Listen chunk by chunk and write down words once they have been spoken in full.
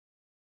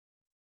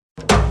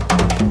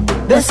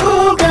The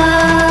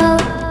schoolgirl.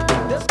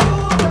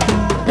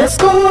 The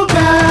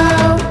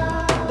schoolgirl.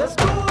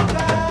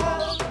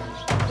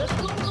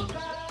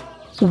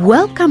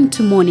 Welcome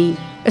to Moni,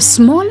 a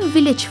small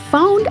village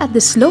found at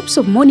the slopes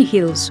of Moni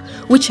Hills,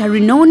 which are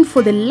renowned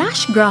for the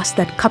lush grass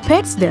that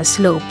carpets their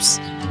slopes.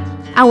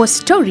 Our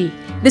story,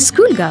 The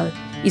Schoolgirl,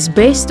 is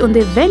based on the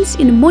events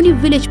in Moni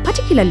village,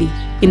 particularly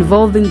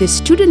involving the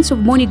students of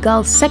Moni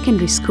Girls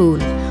Secondary School,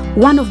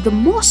 one of the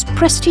most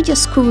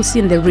prestigious schools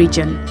in the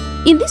region.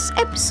 In this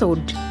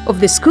episode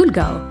of The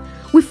Schoolgirl,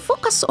 we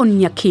focus on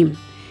Nyakim,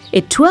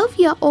 a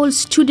 12-year-old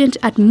student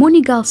at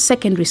Moni Girls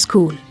Secondary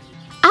School.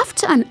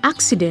 After an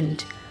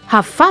accident,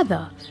 her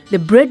father, the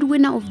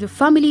breadwinner of the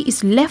family,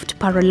 is left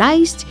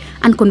paralyzed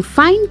and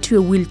confined to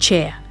a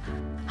wheelchair.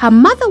 Her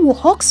mother, who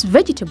hawks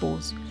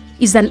vegetables,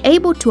 is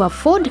unable to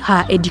afford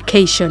her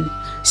education,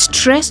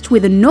 stressed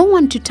with no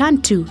one to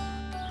turn to.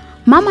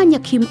 Mama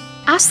Nyakim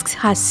asks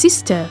her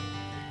sister,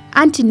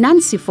 Auntie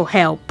Nancy, for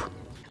help.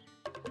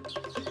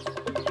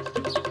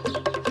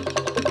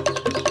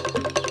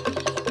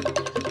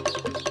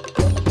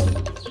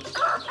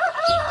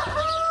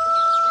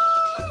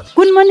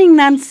 Good morning,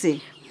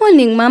 Nancy.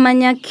 Morning, Mama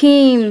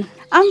Nyakim.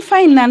 I'm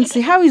fine,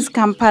 Nancy. How is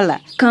Kampala?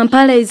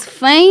 Kampala is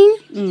fine.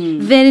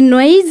 Very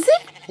noisy.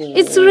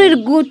 It's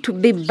really good to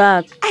be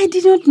back. I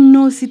did not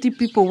know city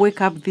people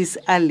wake up this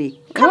early.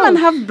 Come and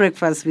have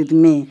breakfast with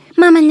me.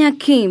 Mama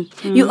Nyakim,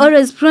 you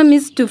always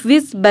promise to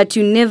visit, but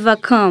you never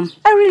come.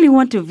 I really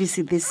want to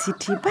visit the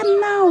city, but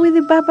now with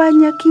the Baba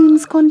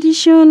Nyakim's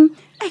condition,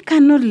 I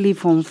cannot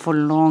leave home for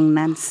long,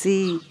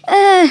 Nancy.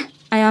 I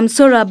am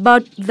sorry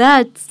about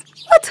that.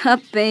 What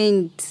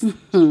happened?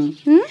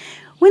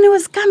 When he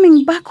was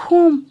coming back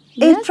home,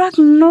 a truck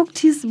knocked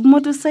his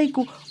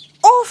motorcycle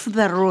off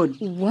the road.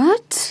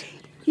 What?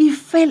 He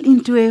fell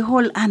into a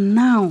hole and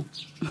now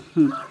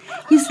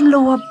his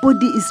lower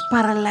body is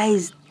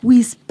paralyzed.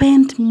 We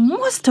spent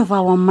most of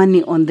our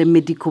money on the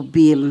medical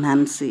bill,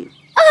 Nancy.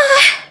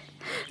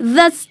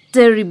 That's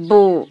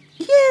terrible.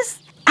 Yes,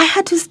 I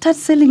had to start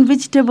selling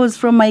vegetables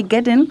from my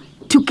garden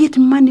to get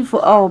money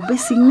for our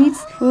basic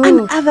needs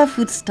and other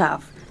food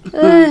stuff.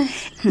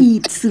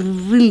 It's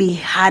really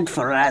hard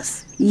for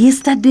us.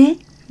 Yesterday,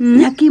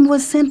 Nyakim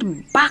was sent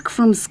back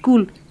from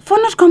school for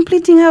not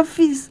completing her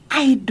fees.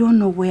 I don't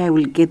know where I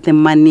will get the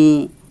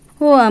money.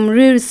 Oh, I'm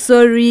really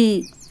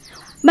sorry.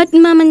 But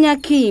Mama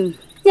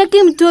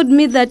Nyakim told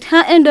me that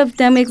her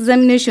end-of-term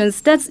examination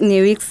starts in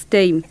a week's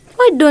time.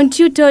 Why don't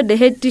you tell the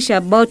head teacher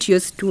about your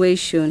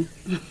situation?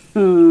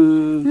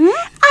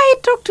 I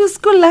talked to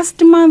school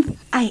last month.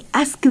 I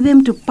asked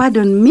them to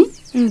pardon me,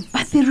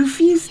 but they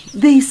refused.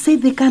 They say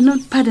they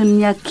cannot pardon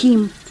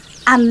Nyakim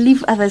and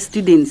leave other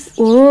students.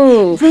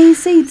 Oh. They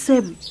say it's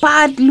a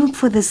bad look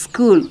for the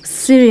school.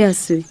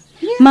 Seriously?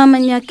 Yes. Mama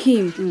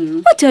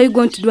Nyakim, what are you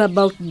going to do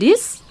about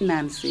this?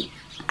 Nancy,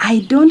 I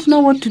don't know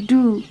what to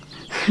do.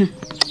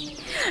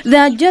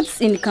 There are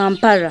jobs in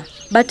Kampala,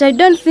 but I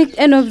don't think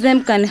any of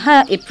them can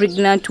hire a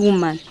pregnant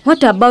woman.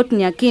 What about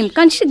Nyakim?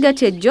 Can she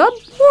get a job?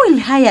 Who will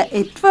hire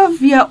a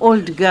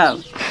 12-year-old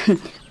girl?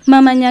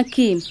 Mama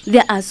Nyakim,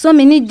 there are so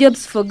many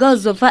jobs for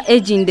girls of her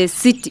age in the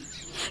city.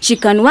 She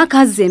can work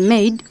as a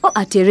maid or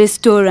at a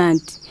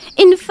restaurant.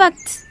 In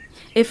fact,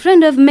 a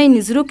friend of mine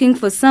is looking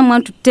for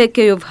someone to take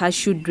care of her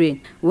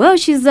children while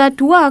she's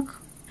at work.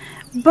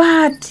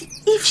 But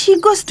if she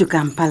goes to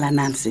Kampala,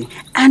 Nancy,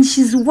 and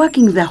she's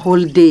working the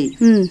whole day,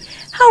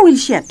 how will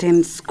she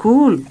attend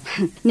school?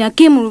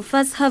 Nyakim will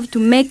first have to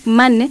make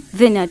money,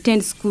 then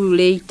attend school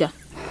later.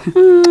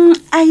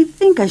 I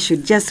think I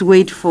should just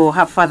wait for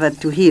her father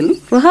to heal.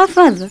 For her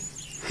father?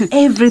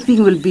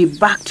 Everything will be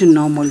back to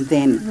normal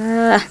then.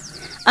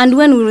 And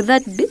when will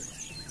that be?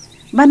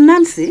 But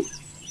Nancy,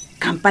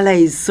 Kampala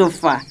is so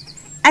far.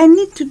 I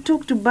need to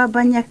talk to Baba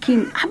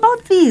Nyakim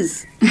about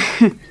this.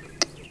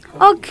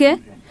 Okay,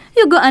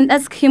 you go and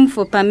ask him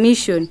for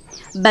permission.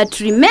 But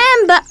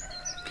remember,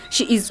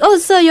 she is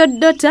also your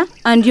daughter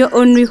and your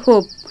only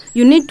hope.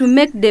 You need to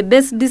make the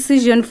best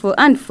decision for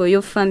and for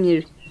your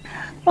family.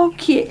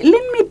 Okay,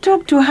 let me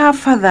talk to her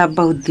father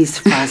about this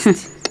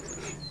first.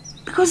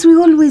 Because we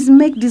always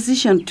make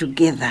decisions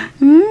together.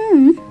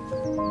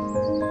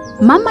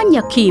 Mama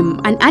Nyakim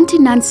and Auntie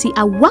Nancy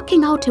are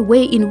working out a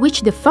way in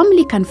which the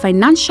family can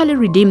financially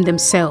redeem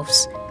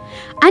themselves.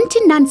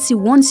 Auntie Nancy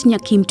wants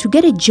Nyakim to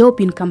get a job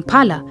in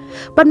Kampala,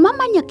 but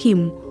Mama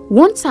Nyakim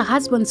wants her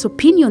husband's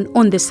opinion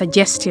on the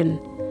suggestion.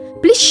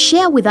 Please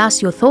share with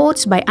us your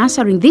thoughts by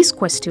answering this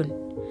question.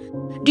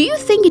 Do you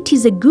think it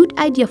is a good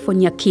idea for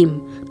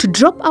Nyakim to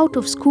drop out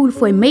of school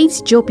for a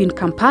maid's job in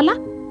Kampala?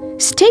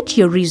 State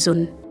your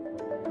reason.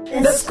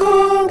 The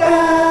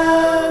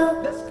schoolgirl.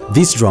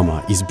 This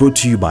drama is brought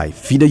to you by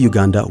FIDA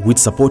Uganda with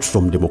support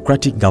from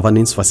Democratic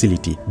Governance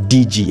Facility,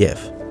 DGF.